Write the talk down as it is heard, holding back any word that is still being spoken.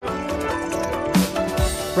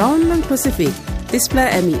round ng Pacific. Display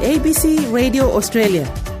mi ABC Radio Australia.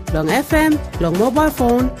 Long FM, long mobile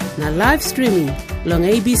phone, na live streaming. Long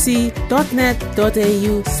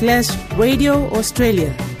abc.net.au/Radio Australia.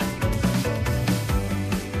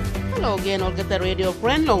 Hello again, all get the radio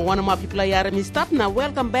friend. Long one of my people are stop now.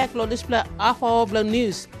 Welcome back. Long display our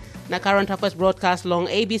news. Na current affairs broadcast long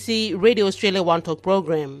ABC Radio Australia One Talk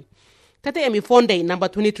program. Tate emi Fonday number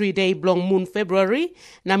 23 day blong moon February.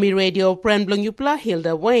 Nami radio friend blong yupla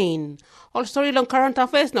Hilda Wayne. All story long current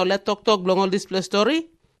affairs now. Let's talk blong all display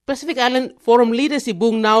story. Pacific Island Forum leaders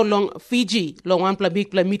ibung now long Fiji long one pla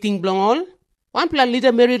big pla meeting blong all. One pla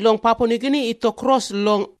leader married long Papua New Guinea ito cross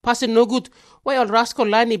long passing no good. Why all rascal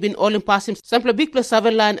line been all in passing. Sample big pla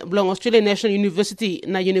seven line blong Australian National University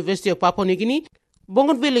na University of Papua New Guinea.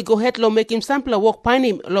 Bougainville go ahead long make him sample work pine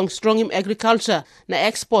him long strong him agriculture na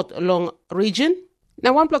export long region.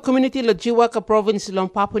 Na one pla community lo Jiwaka province long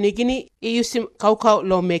Papua New Guinea use him kaukau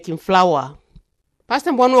long make him flour. Past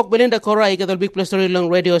time one walk Belinda Cora I get the big plus story long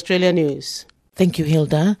Radio Australia News. Thank you,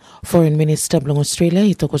 Hilda. Foreign Minister blong Australia,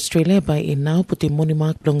 itok Australia by in now puting money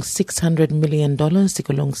mark blong $600 million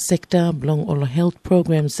long sector blong all health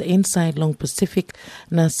programs inside long Pacific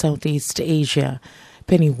na Southeast Asia.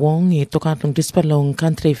 Penny Wong itok long dispa long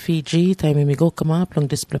country Fiji time migo kama long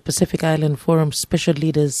dispa Pacific Island Forum Special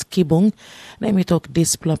Leaders Kibung na imitok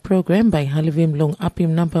dispa program by halivim long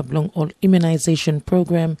apim nampa long all immunization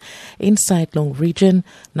program inside long region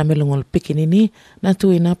na melong all pikinini na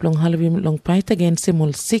tu inap long halivim long fight against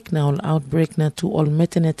simul sick na all outbreak na to all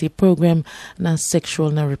maternity program na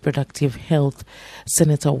sexual na reproductive health.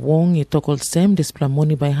 Senator Wong itok all sem dispa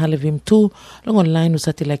money by halivim too long online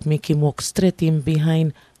usati like make him walk straight in behind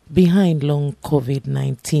long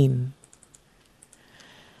COVID-19.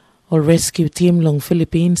 All rescue team long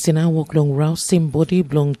Philippines sinawag long Rausim body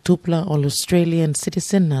long tupla all Australian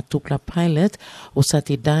citizen na tupla pilot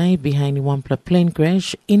usati die behind wampla plane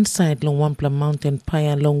crash inside long wampla mountain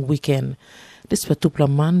paya long weekend. This for tupla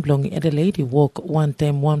man belong Adelaide walk one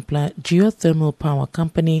time wampla geothermal power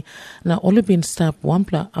company na only been stopped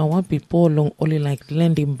wampla hour before long only like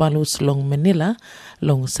landing balus long Manila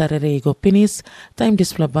long Saturday go pinis time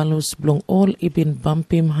display balus belong all ibin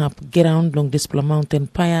bumpim hap ground long display mountain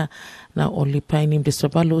paya na only pinim display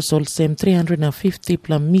balus all same 350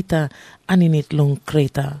 meter aninit long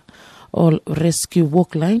crater. All rescue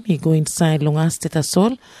walk line he go inside long aste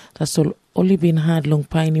tasol only been hard long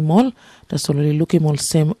piney mall tasol only looking all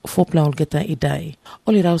same fopla all geta idai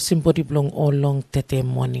only Rausim body belong all long tete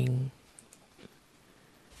morning.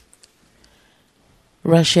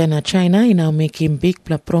 Russia and China now making big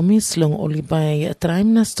promise long only by a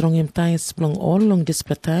time na strong him ties long all long this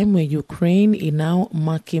time where Ukraine now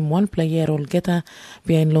marking one player all geta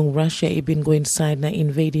behind long Russia been go inside na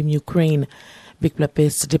invading Ukraine. Big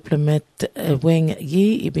Place diplomat Wang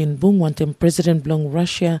Yi ibn Bung wantem President blong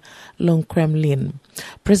Russia long Kremlin.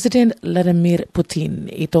 President Vladimir Putin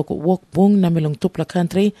itok walk bung na melong tupla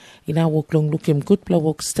country ina walk long lukim good pla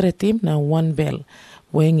walk straight him na one bell.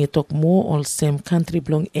 Wang itok more all same country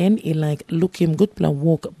blong en I like lukim good pla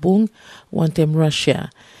walk bung wantem Russia.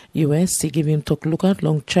 US give him talk look out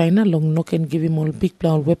long China long no can give him all big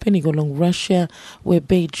plow weapon he go long Russia where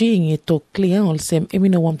Beijing he talk clear all same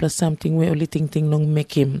emino one plus something where only thing long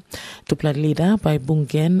make him to play leader by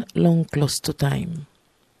Bungen long close to time.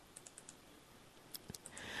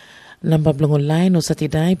 Number blong online or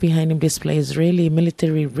satidai behind him display Israeli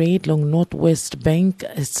military raid long northwest bank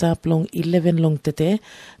sap long 11 long tete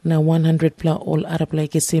na 100 pla all Arab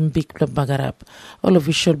like same big pla bagarap. All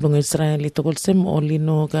official blong Israeli to sem only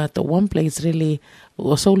no got one place Israeli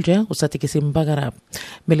o soldier usati kisim bagarap.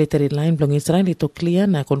 Military line blong Israeli to clear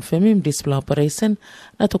na confirm him display operation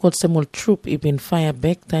na to sem all troop ibin fire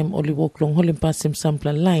back time only walk long holim pass him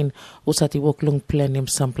sampla line usati walk long plan him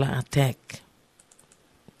sampla attack.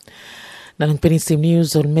 Nalang Penisim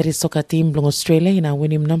News on Mary Soccer Team blong Australia ina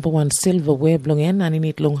win him number 1 silverware blong en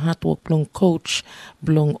aninit long hard work blong coach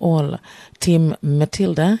blong all. Team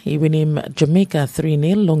Matilda he win him Jamaica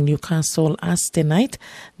 3-0 long Newcastle Aste night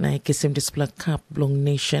na ikisim display cup blong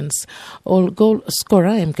nations. All goal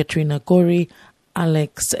scorer Katrina Gorey,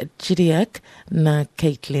 Alex Chidiak na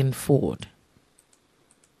Caitlin Ford.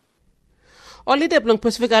 Only the long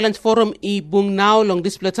Pacific Islands Forum bung now long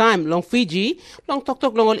display time long Fiji long talk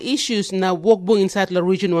long all issues na walk bung inside the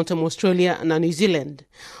region one time Australia and New Zealand.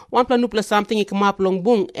 One plan plus something come up long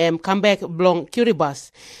bung come back long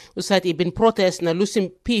Kiribati. Usat been protest na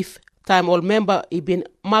losing peace time all member been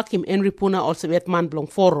mark him Henry Puna also man long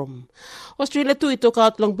forum. Australia too took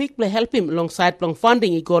out long big play help him long side long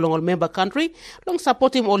funding go long all member country long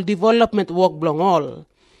support him all development work long all.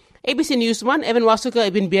 ABC News 1, Evan Wasuka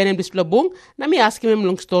ibin BNM Displabung, na mi ask him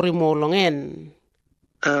long story mo longen.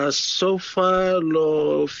 So far,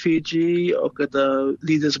 lo Fiji, o the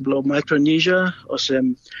leaders below Micronesia, o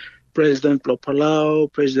sem President below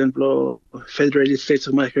Palau, President below Federated States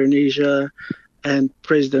of Micronesia, and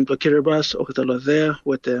President below Kiribati, o the lo there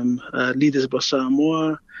with them leaders below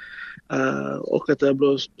Samoa, o the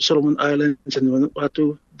below Solomon Islands and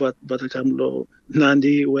Vanuatu, but come lo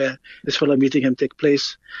Nandi, where this fellow meeting him take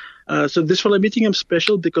place. So this fellow meeting him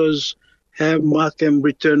special because have Mark him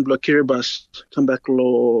return below Kiribati, come back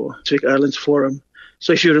below Pacific Islands Forum.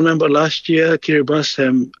 So if you remember last year,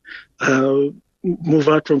 Kiribati move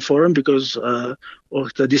out from Forum because of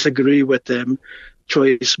the disagree with them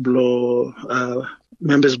choice below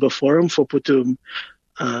members below Forum for Putum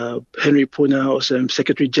Henry Puna or some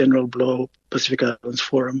Secretary General below Pacific Islands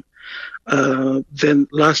Forum. Then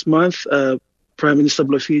last month, Prime Minister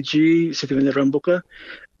below Fiji, Sitiveni Rabuka,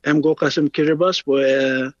 go Kasem Kiribati,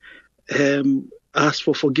 where asked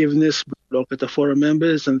for forgiveness at the forum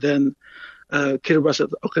members, and then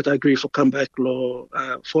Kiribati agreed for comeback law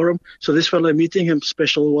forum. So this fellow meeting him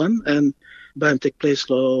special one, and by him take place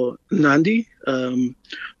law Nandi,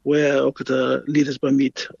 where the leaders by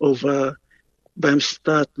meet over by him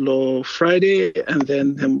start law Friday, and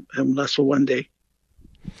then him last for one day.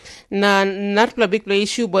 Na not big play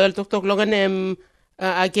issue boy talk longan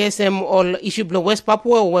I guess all issue below West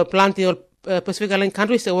Papua where planting Pacific Island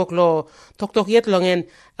countries they work lo talk yet long and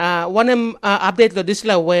one update lo this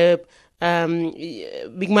la where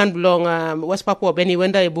big man belong West Papua Benny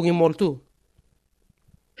Wenda bungi mall too.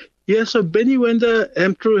 Yeah, so Benny Wenda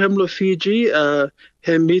through him lo Fiji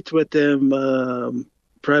him meet with them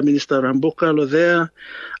Prime Minister Rabuka lo there.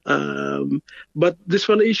 But this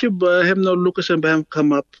one issue him no Lucas and him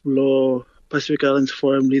come up lo Pacific Islands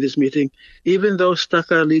Forum leaders meeting, even though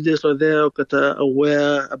Staka leaders are there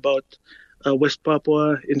aware about West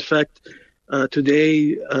Papua. In fact,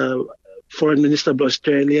 today, Foreign Minister of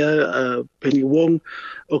Australia, Penny Wong,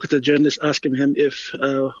 the journalist asking him if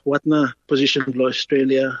what na position of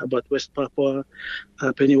Australia about West Papua.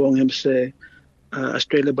 Penny Wong him say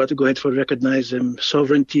Australia about to go ahead for recognize him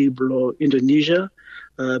sovereignty below Indonesia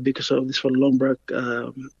because of this for Lombok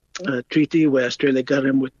treaty where Australia got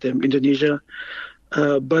him with Indonesia.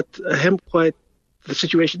 But him quite the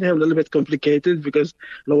situation here a little bit complicated because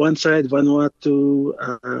on one side Vanuatu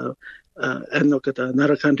and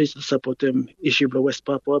other countries support them issue below West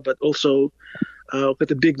Papua, but also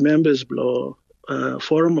the big members below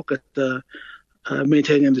forum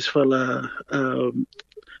maintaining this fella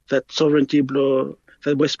that sovereignty below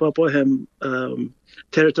that West Papua him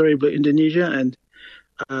territory below Indonesia and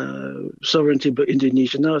sovereignty but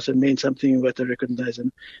Indonesia now is main something we to recognize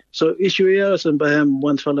him. So issue here and by him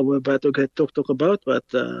one fellow we're about to get talk about, but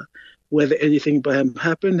whether anything by him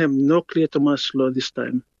happened, him no clear to us law this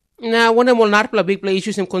time. Now one of the big play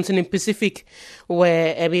issues concerning Pacific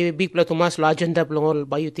where every big play to mas lo agenda long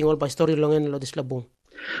by you think all by story long and lo this labong.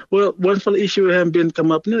 Well, one fellow issue have been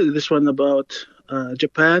come up now, this one about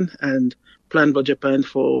Japan and plan by Japan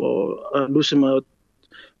for losing out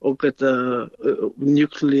or get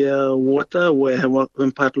nuclear water where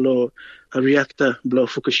when part of a reactor below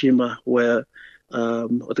Fukushima where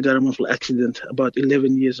the government accident about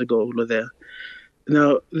 11 years ago there.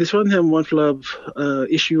 Now this one have one of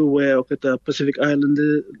issue where the Pacific Island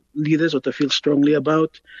leaders feel strongly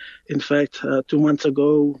about. In fact, 2 months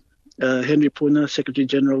ago, Henry Puna, Secretary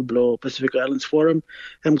General below Pacific Islands Forum,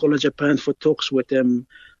 go to Japan for talks with them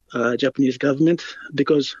Japanese government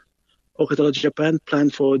because Japan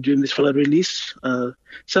planned for doing this for release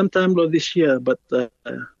sometime this year, but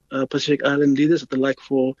Pacific Island leaders like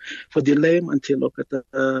for delay until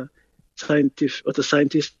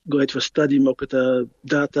scientists go ahead for study the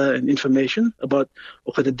data and information about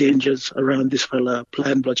the dangers around this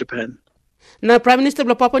plan by Japan. Na Prime Minister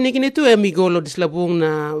blo Papua New Guinea tu amigo lo dislabung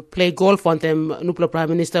na play golf on them nuplo Prime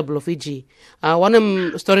Minister blo Fiji.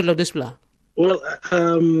 One story lo display. Well,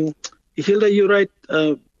 Hilda, you're right.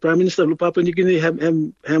 Prime Minister of Papua New Guinea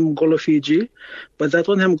hem go to Fiji, but that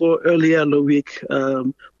one hem go earlier the week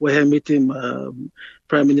where he meet him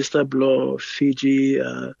Prime Minister of Fiji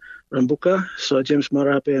Rabuka. So James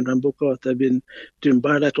Marape and Rabuka have been doing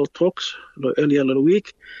bilateral talks earlier the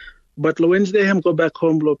week. But Wednesday hem go back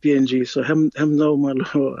home lo PNG. So hem no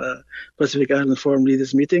malo Pacific Island Forum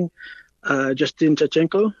Leaders Meeting. Justin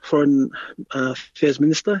Chachenko, Foreign Affairs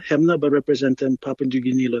Minister, hem na but represent Papua New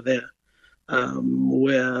Guinea lo there.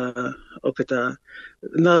 Where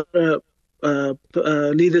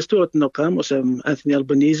leaders to no come was Anthony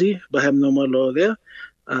Albanese, but have no more law there.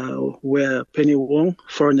 Where Penny Wong,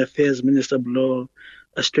 Foreign Affairs Minister below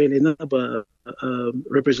Australia, but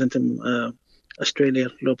representing Australia,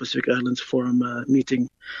 Lower Pacific Islands Forum meeting.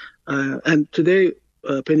 And today,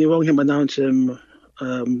 Penny Wong him announced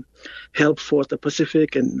help for the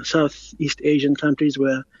Pacific and Southeast Asian countries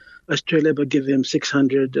where Australia will give him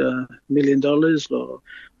 $600 million or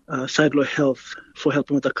side law health for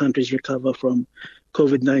helping the countries recover from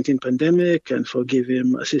COVID-19 pandemic and for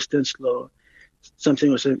giving assistance law,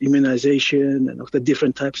 something was immunization and of the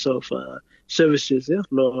different types of services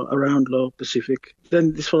law around Law Pacific.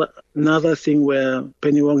 Then this was another thing where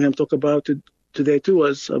Penny Wongham talked about today too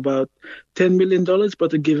was about $10 million,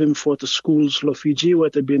 but to give him for the schools Law Fiji where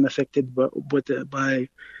they've been affected by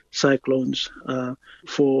cyclones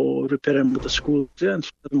for repairing the schools and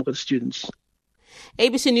for the students.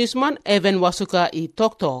 ABC Newsman Evan Wasuka I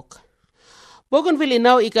Tok. Bougainville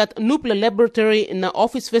now ikat nuclear laboratory na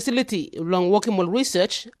office facility long working on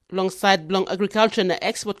research alongside blong agriculture na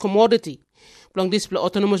export commodity blong display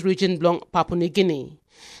autonomous region blong Papua New Guinea.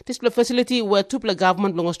 Display facility where tupla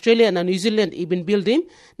government long Australia na New Zealand ibin building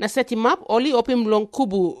na set him up only opim long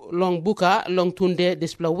Kubu long Buka long Tunde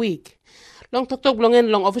display week. Long Tok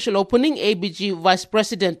blongen long official opening ABG Vice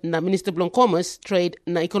President na Minister blong Commerce, Trade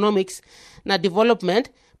na Economics na Development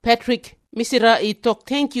Patrick Misira I talk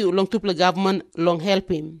thank you long tupla government long help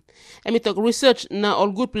him. Emi talk research na all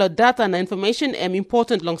good pla data na information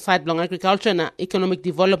important long side long agriculture na economic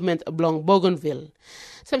development blong Bougainville.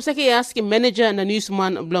 Samsaki ask manager na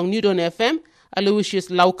newsman blong New Dawn FM Aloysius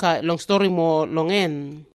Lauka long story mo long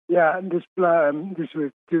en. Yeah, this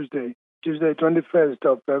week Tuesday 21st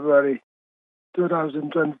of February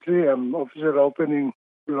 2023 official opening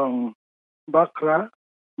long Bakra.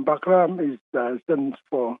 Bakra is stands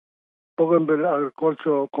for Bougainville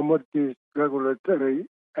Agricultural Commodities Regulatory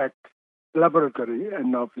Act Laboratory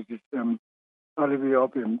and offices already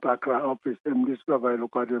open Bakra office discovered by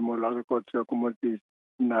local agricultural commodities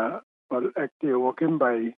na all active working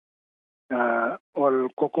by all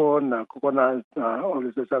cocoa na coconut all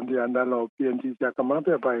is something andalo PNG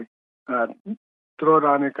Jakamapa by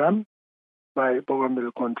Troranikam by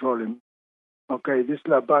Bougainville controlling. Okay, this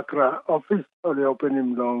la Bakra office only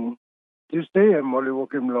opening long Tuesday. I'm only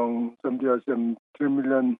working long $3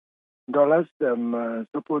 million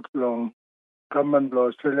support long government of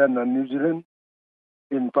Australia and New Zealand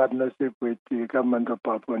in partnership with the government of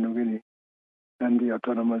Papua New Guinea and the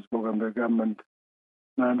autonomous Bougainville government.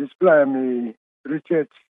 Now this plan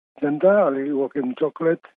research center only working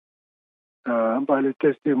chocolate by the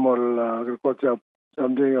testing all agriculture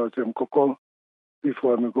something or some cocoa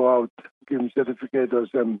before we go out, give certificate or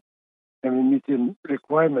some meeting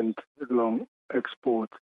requirement along export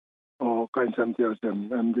or kind something else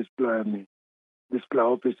and display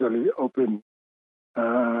officially open.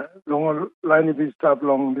 Long line be stop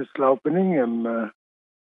long this opening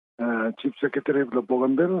Chief Secretary of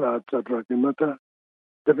Bougainville Chadra Kimata,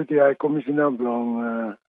 Deputy High Commissioner of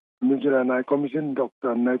New Zealand High Commission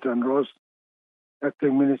Dr. Nathan Ross,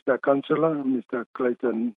 Acting Minister Councillor Mr.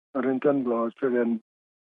 Clayton Arrington, Australian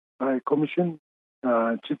High Commission,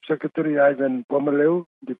 Chief Secretary Ivan Pomaleu,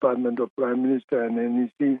 Department of Prime Minister and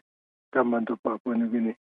NEC, Government of Papua New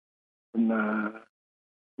Guinea, and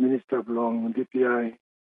Minister of DPI,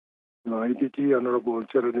 EDT, Honorable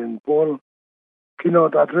Sheridan Paul,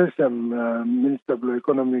 keynote address Minister of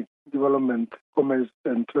Economic Development, Commerce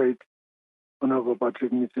and Trade, Honorable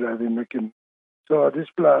Patrick Misira Mekin. So this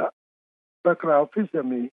Bakra office,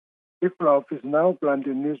 office now,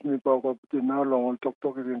 planting news, now long talk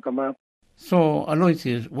can come up. So,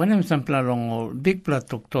 Aloysius, when I'm sampla long big pla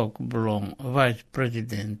talk belong Vice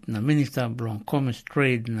President na Minister belong Commerce,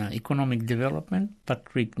 Trade na Economic Development,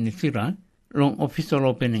 Patrick Nisira, long official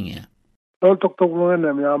opening here. All talk long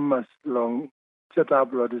and long set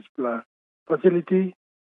up this pla facility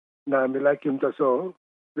na me like him to so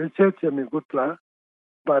research good pla,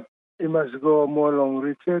 but he must go more long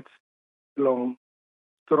research, long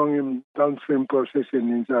strong downstream processing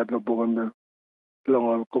inside the Bougainville.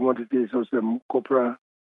 Long commodities or some copra,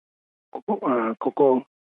 cocoa,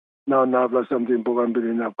 now Navla something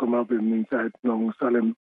Bougainville have come up inside long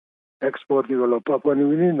Salem export develop Papua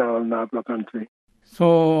New Guinea now Navla country. So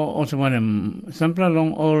also one sampla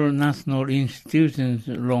long all national institutions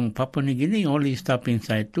long Papua New Guinea only stop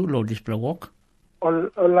inside too low display walk.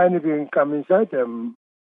 All line being come inside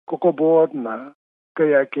cocoa board na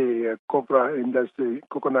kayaki copra industry,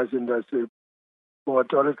 coconut industry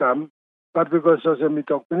board all come. But because of the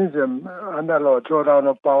metropolism, under law drawdown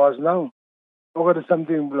of powers now, over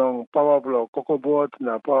something belong power block, cocoa board,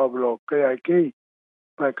 na power block, KIK,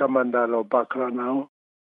 by Commander of Bakra now,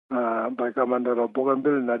 by Commander of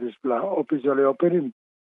Bougainville, na display officially opening,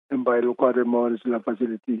 and by Lucade Morris la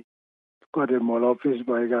facility. got him all office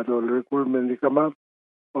by got all recruitment they come up,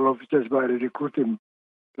 all officers by recruit him,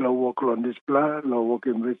 law work on display, law work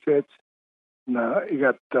in research. Now he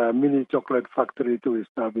got a mini chocolate factory to his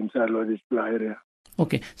staff inside the display area.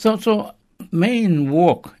 Okay, so main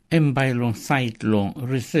work by long site long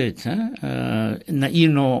research, na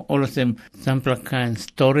all of them sample kind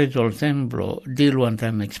storage or them deal one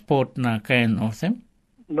time export na kind of them.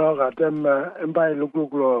 No, got them by look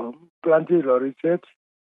plenty lo research.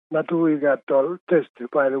 Not we got all test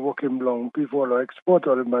by the working long before lo export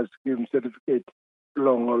or must give certificate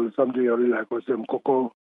long or something or like some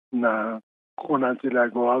cocoa na coconut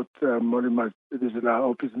like go out must this is our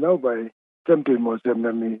office now by tempting most them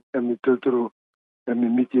through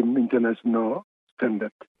meet him international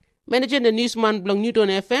standard. Managing the newsman blong Newton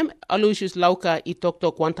FM, Aloysius Lauka I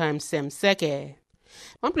talk one time sem seke.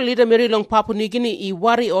 Mample leader Mary long Papua New Guinea I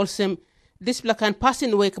worry also this plakan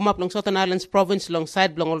passing away come up long Southern Islands province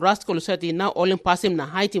alongside blong all rascal society now all in passing na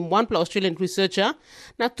height in one pla Australian researcher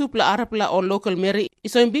na two pla Arapla or local Mary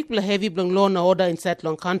is so in big pla heavy blong law na order inside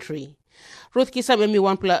long country. Ruth Kisam emi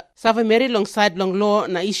one pla Sava Mary alongside long law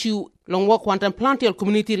na issue long walk one time plenty or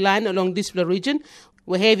community line along this pla region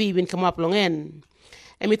where heavy even come up long end.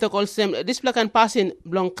 Emi talk also this plakan passing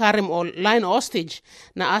blong Karim or line hostage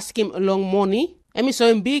na ask him long money. Emi so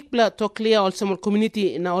in big pla to clear also more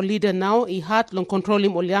community na our leader now I had long control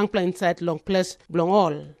him or young pla inside long place blong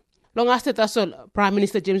all. Long after that Prime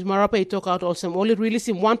Minister James Marape talk out also only release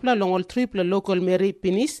him one pla long all three pla local Mary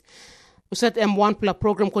Pinis. Usat M1 pla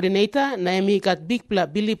program coordinator na emi got big pla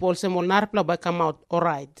Billy also more narpla by come out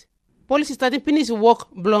alright. Policy starting Pinis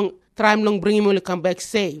work blong try long bring him will come back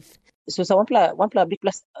safe. So one pla big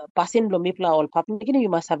plus passing blow me pla all Papua New Guinea you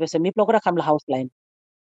must have a me pla come la house line.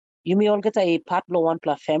 You may all get a part blow one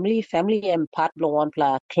pla family and part blow one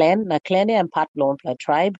pla clan, na clan and part blow one pla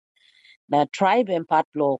tribe, na tribe and part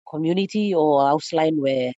blow community or house line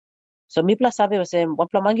where so me plus have one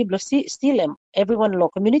pla mangi blow steel everyone law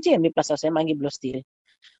community and me plus have mangi blow steel.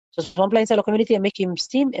 So one pla inside the community and make him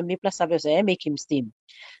steam and me plus have make him steam.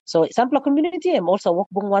 So some pla community and also work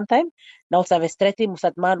bung one time now have a straighty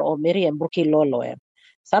musatman or Mary and Brookie law lawyer.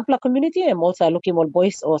 Sampla community and also looking all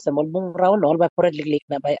boys or some bung round all by porridge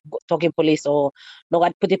na by talking police or no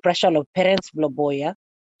put the pressure of parents blow boy a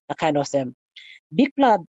kind of them. Big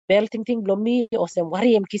pla belting thing blow me or some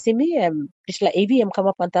worry kissing me this like AVM come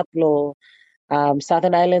up on top blow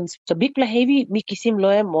Southern Islands. So big pla heavy me kissim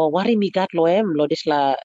loem or worry me got loem lo this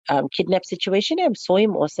la kidnap situation so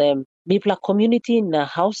him or some Mipla community in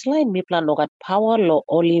house line, Mipla no got power lo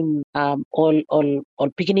all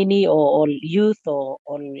pikinini or all youth or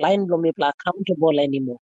line lo Mipla accountable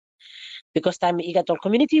anymore. Because time he got all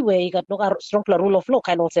community where he got no strong rule of law,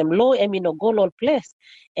 kind of them law no goal all place.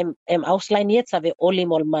 House line yet have all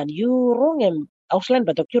him all man. You wrong house line,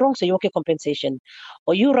 but you wrong, so you okay compensation.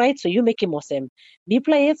 Or you right, so you make him awesome.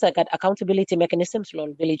 Mipla yet got accountability mechanisms lo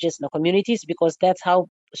villages no communities because that's how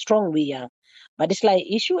strong we are. But it's like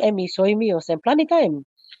issue emi soy mi o sem plani time.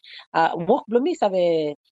 Work blo mi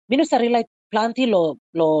save minus rely planti lo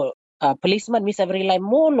policeman mi save rely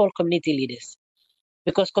more lo community leaders.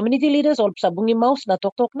 Because community leaders all sabungi mouse na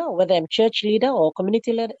talk now, whether I'm church leader or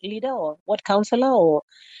community leader or what councillor or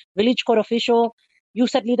village court official, you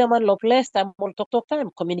said leader man lo place time all talk time,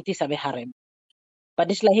 community save harem. But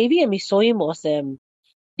it's like heavy emi soy mo sem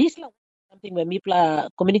this la something where mipla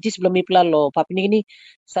communities blo mipla lo Papua New Guinea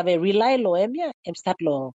sabe rely lo start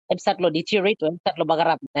lo deteriorate start lo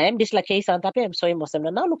bagarap na this la case an tapi so mo sem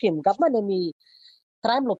na look him government emi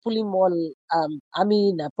crime lo pulling all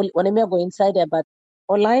army na when me go inside there but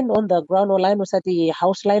online on the ground online no sati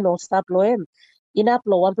house line or stop lo inap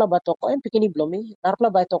lo one pla batok pikini blo mi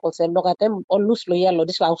narpla batok sem no katem all loose lo yellow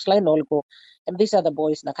this house line all go and these are the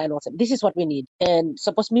boys na kind of this is what we need and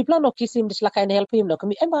suppose me plan no kiss him this la kind help him no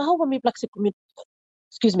kami how me plak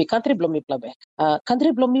excuse me country blow me pla back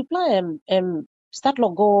country blow me pla start lo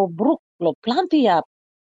go brook lo plenty up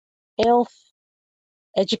health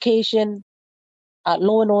education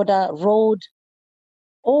law and order road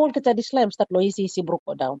all kita this slam start lo easy brook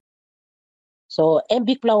go down so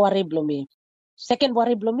big pla worry blow me second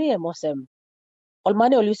worry blow me mosem all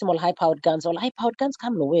money all use all high powered guns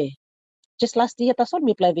come no way. Just last year, that's all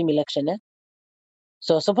me play him election.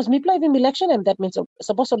 So suppose me play him election, and that means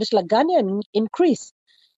suppose all this like Ghana increase.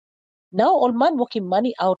 Now all man working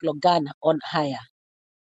money out lo Ghana on higher.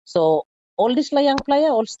 So all this like young player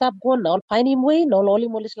all stop going all find him way no all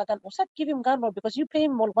him all this like what's give him Ghana because you pay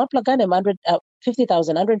him all one plug Ghana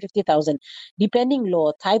 150,000 depending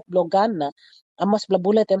lo type lo Ghana. I must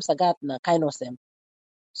bullet them sagat na kind of them.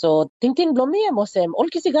 So ting blomi mosem all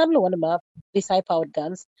kisi gun lo one ma these high powered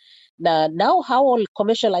guns. Now how all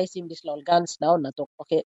commercializing these lol guns now na to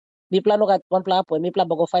okay. Mipla no got one pla po mipla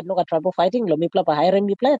bago fight no got trouble fighting lo mipla pa hiring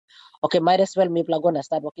mipla. Okay, might as well mipla gonna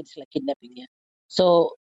start working like kidnapping yeah.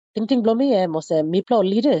 So ting blomi mosem mipla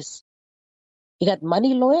leaders. You got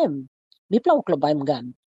money lo mipla uklo buy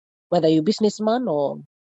gun. Whether you businessman or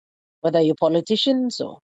whether you politicians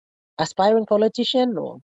or aspiring politician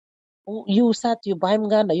or you sat you buy him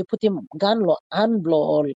gun you put him gun lo hand blow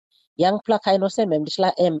or young pla kaino se mem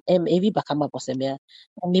disla evi bakama posem ya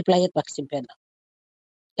mi play it baksimpena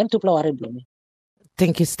tu pla wari blow me.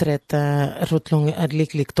 Thank you, Stret. Rutlong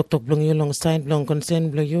adliklik tok blong you long side blong concern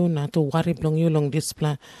blong you na to worry blong you long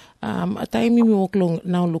display. Time you walk long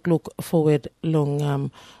now look forward long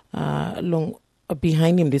long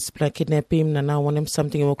behind him display kidnap him na now want him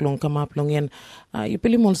something walk long come up long and you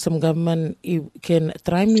believe more some government you can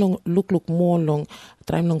try long look more long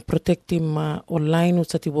try long protect him online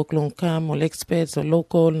usati walk long come or experts or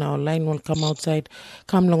local now online will come outside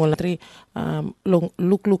come long all three long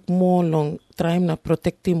look more long try na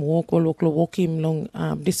protect him walk him long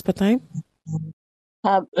this time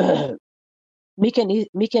Me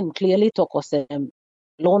can clearly talk of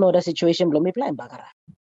law and order situation blow me plan bagara.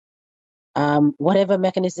 Whatever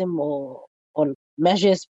mechanism or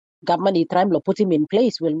measures government try to put him in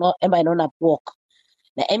place will not work.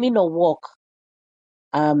 The emi no work.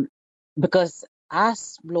 Because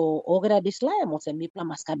as blow ogara this line mo se mipla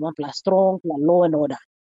maskat one plus strong pla law and order.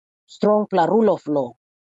 Strong pla rule of law.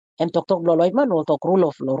 And talk blow like man will talk rule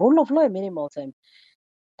of law. Rule of law minimum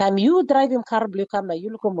time you drive him car blue car na you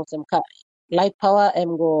look mo car light power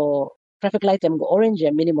and go traffic light and go orange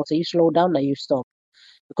and minimum so you slow down na you stop.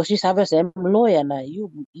 Because you have a same lawyer na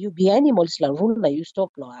you be animals la rule na you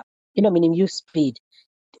stop law. Meaning you speed.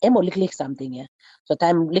 Emo click something yeah. So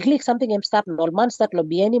time click something start all man start lo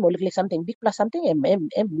be animal click something big plus something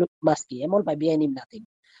look maski all by be anim nothing.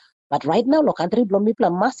 But right now lo country blow me pla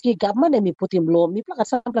maski government and me put him law me pla ka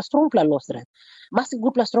some plus strong pla law straight. Maski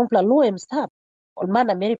good plus strong pla law stop. All man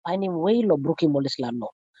a very finding way lo brook him all Islam law.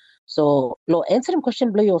 So lo answer him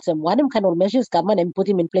question blow yourself one him kind of measures government and put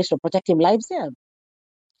him in place to protect him lives yeah.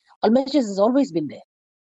 All measures has always been there.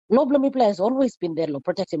 Law Blomipla has always been there. Law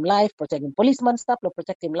protect him life, protect him policeman stuff, law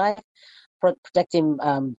protect him life, protect him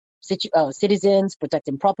citizens, protect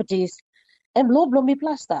him properties, and law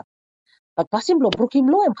Blomipla stuff. But passing law broke him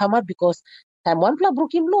law and come out because time one pla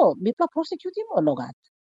broke him law, mipla prosecute him or no god.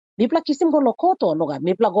 Mipla kiss him go lo court or no god,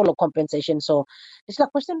 mipla go lo compensation. So it's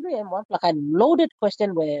like question and one pla kind loaded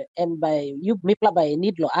question where and by you mipla by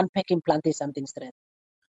need law unpacking planting something straight.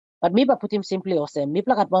 But mipla put him simply or say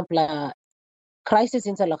mipla got one pla crisis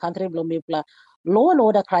inside the country blow mipla law and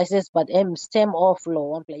order crisis but stem off law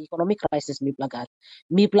one play economic crisis mipla got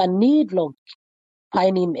mipla need law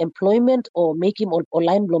find him employment or make him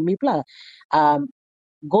online blow mipla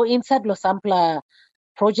go inside lo sampla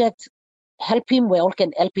project help him where all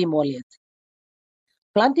can help him all yet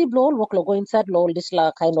plenty blow work lo go inside lo this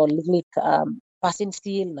la kind of limit passing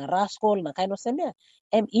steel na rascal na kind of semia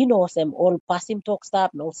all passing talk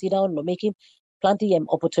stop no sit down no make him plenty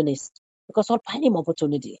opportunist because all find him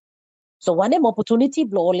opportunity. So one opportunity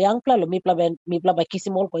blow all young pla lo mipla by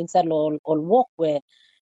kissing all points all work where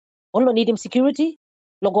all need him security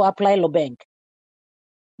lo go apply lo bank.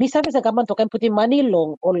 Me service a government to can put him money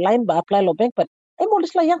long online by apply lo bank but all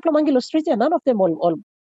this la young pla mangi lo street none of them all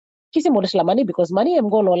kissing all this la money because money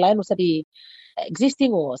go online was the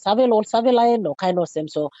existing or survey line or kind of them.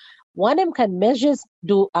 So one can measures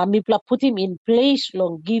do mipla put him in place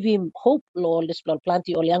long give him hope lo all this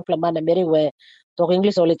plenty all young pla man where talk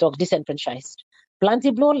English only talk disenfranchised.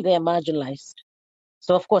 Plenty blow they are marginalized.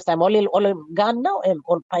 So of course I'm all gone now and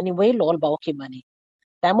all finding way all about okay money.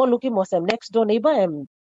 I'm all looking most next door neighbor I'm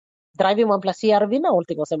driving one plus CRV na all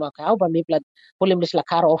thing was how but me pull him this la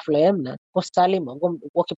car off lo na postali mo go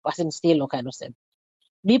walk passing still kind of them.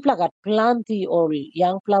 Mipla got plenty or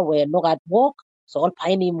young pla where no got walk so all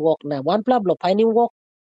pine him walk na one pla blow pine him walk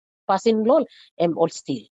passing lol all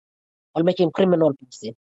steal all make him criminal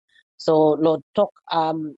person. So Lord talk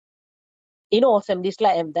some this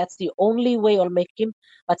like that's the only way I'll make him.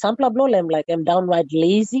 But some blow like I'm downright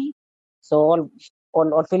lazy. So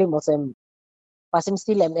all feeling was passing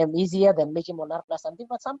still I'm easier than make him on earth plus something.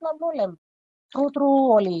 But some blow go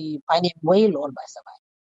through only find him well all by survive.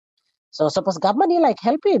 So suppose government like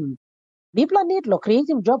help him. People need create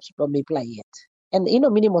him jobs from people yet. And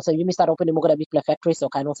minimum so you may start opening more big factories or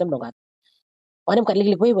kind of some no got. One of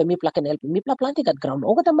them way where me plug and help me plug planting at ground.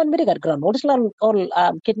 All the man very got ground.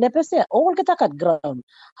 All kidnappers there. All get at ground.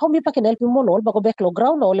 How me plug and help him all but go back low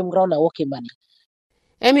ground all him ground okay money.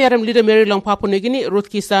 MRM leader Mary Long Papua New Guinea, Ruth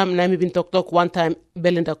Kisam, Naimi Bin Tok one time,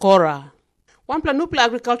 Belinda Kora. One planupla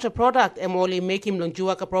agriculture product, only making Long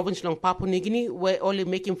Juaka province Long Papua New Guinea, where only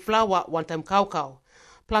making flour one time cow.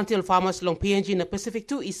 Plantil farmers Long PNG na Pacific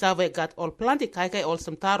 2 isave got all planti kaikai all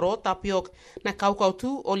samtaro, tapiok na cow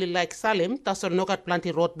 2, only like Salim, tasor nokat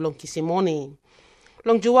planti road Long Kisimoni.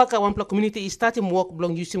 Long Juaka Wampla community is starting work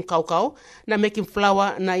Long using cow na making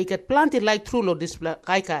flour na ikat planti like true lo display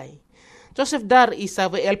kaikai. Joseph Dar is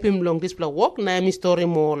helping long display work na mi story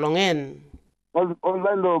mo long en. All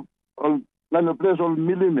place all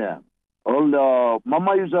millionaire. All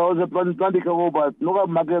mama use also planti kago but no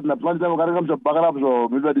market na planti mo karagam sa bagarap so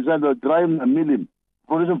we design to dry and milling.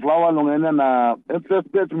 Produce flour long en na first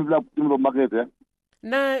page we timlo market eh.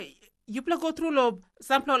 Na you go through lo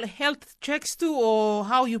sample health checks too or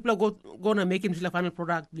how you gonna make him the final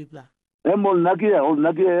product bla. All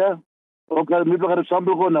nagia. Okay, we have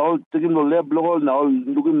sample ko na all taking the lab logo na all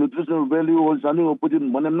looking nutritional value all sani ko put in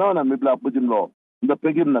manem na na we put in lo the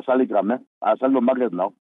pegim na saligram salo market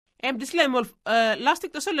now. This time last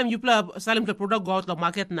week to solemn you play salim the product go out the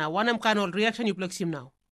market now. One kind of reaction you play sim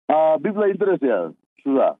now. People interest here.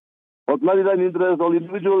 Sure. But not interest all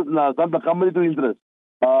individuals na some company to interest.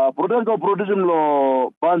 Product ko production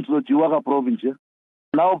lo bunch lo Chihuahua province.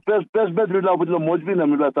 Now best bet we put lo mojbi na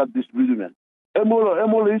we start distributing.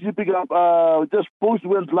 Emolo easy pick up. Just post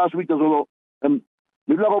went last week as well.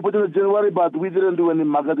 Mibla put in January, but we didn't do any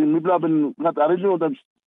marketing. Mibla been not original the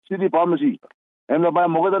city pharmacy. Emla buy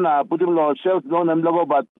Mogadana put him lo shelf down and logo,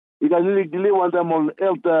 but we can really delay one time on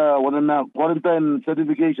health quarantine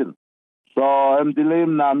certification. So I'm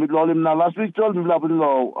delaying na Mibla him na last week. Told Mibla put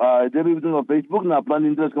lo Jerry within Facebook na plan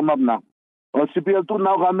interest come up now. Or CPL2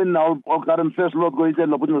 now come in now. Or current first lot go inside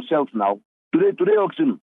lo put in shelves now. Today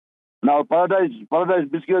auction. Now paradise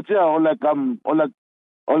biscuits here all like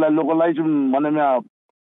localizing manamia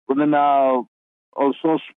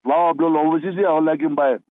also flour blow overseas here all like him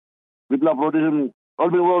by with la production all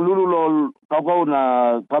be lulu cocoa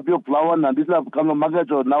na tapioca flour na this la come market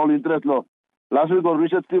so now interest lo last week or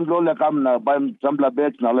research team lo like come na buy some la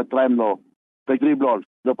bags now let try lo factory blow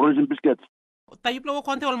the production biscuits tayo plo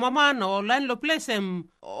konti all mama no line lo place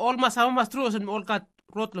all masama true and all kat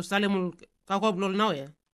rot lo salemul cocoa blow now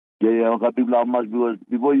Yeah, people are much because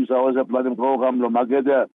before you saw us a planting program, lo market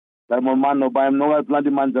there. Like man no buy him no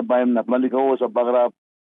planting man to buy him na planting ko sa bagrap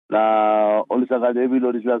na all sa kada every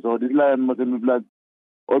lo disla so disla mo sa blood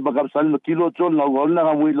all bagap sal no kilo chon na all na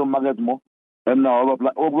kamoy lo market mo. Na all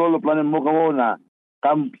lo planting mo ko na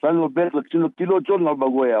kam sal no bet lo kilo chon na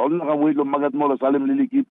bagoya all na kamoy lo market mo lo salim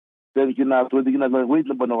lilikip then kina 20 kina wait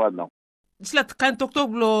lo banawad now. Disla kan tok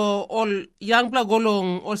lo all young pla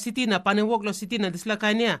golong all city na panewok lo city na disla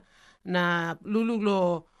kanya na lulu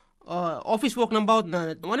lo office work number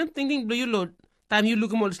na one I'm thinking do you lo time you look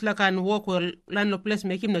mo disla kan work well land lo place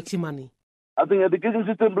make him next money. I think education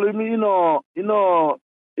system believe me you know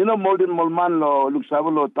modern molman lo look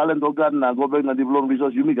lo talent organ na government na develop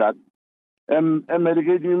resource you me got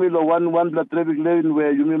education you me lo one blood traffic lane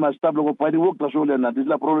where you me must stop lo fighting work to show na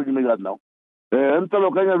disla problem you me got now. Entalo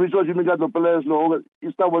kanya resource you me got lo place lo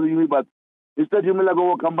ista what you me but instead you me la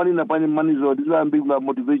go company na pani money so this is big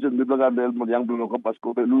motivation people ga help mo young people ko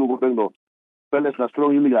pasko lulu ko penglo place na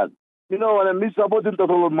strong you me got you know when I miss supporting to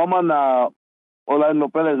mama na online lo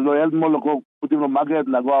place lo help mo lo ko put in market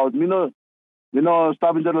na go out you know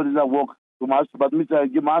stop in the this work to mas but me say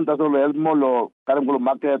give man to help mo lo karam ko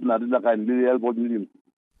market na this kind really help me.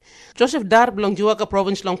 Joseph Dar belong Juaka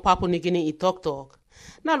province long Papua New Guinea I talk.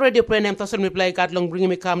 Na radio program tasol mi play kat long bring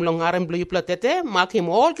me kam long aram blue platete mark him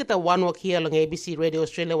all kita one work here long ABC Radio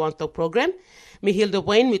Australia One Talk program. Mi Hilda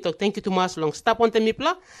Wayne mi talk thank you to mas long stop on mi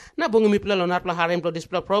pla na bungu mi pla long narpla haram blue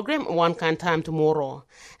display program one kind time tomorrow.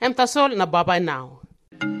 Tasol na bye bye now.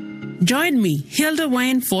 Join me, Hilda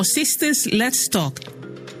Wayne, for Sisters Let's Talk.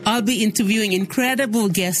 I'll be interviewing incredible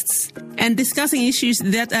guests and discussing issues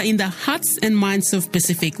that are in the hearts and minds of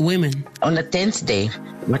Pacific women. On the 10th day,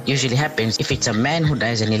 what usually happens, if it's a man who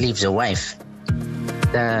dies and he leaves a wife,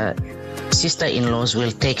 the sister-in-laws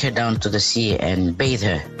will take her down to the sea and bathe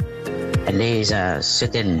her. And there is a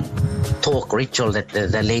certain talk ritual that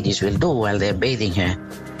the ladies will do while they're bathing her.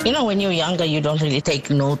 You know, when you're younger, you don't really take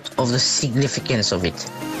note of the significance of it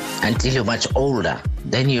until you're much older.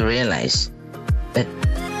 Then you realize that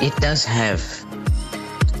it does have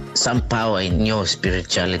some power in your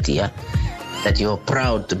spirituality, that you're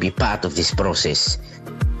proud to be part of this process,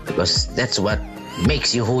 because that's what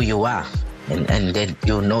makes you who you are. And then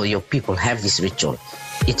you know your people have this ritual.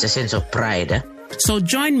 It's a sense of pride. So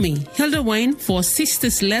join me, Hilda Wayne, for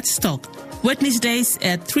Sisters Let's Talk Wednesdays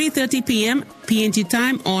at 3:30 p.m. PNG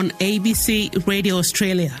time on ABC Radio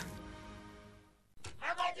Australia.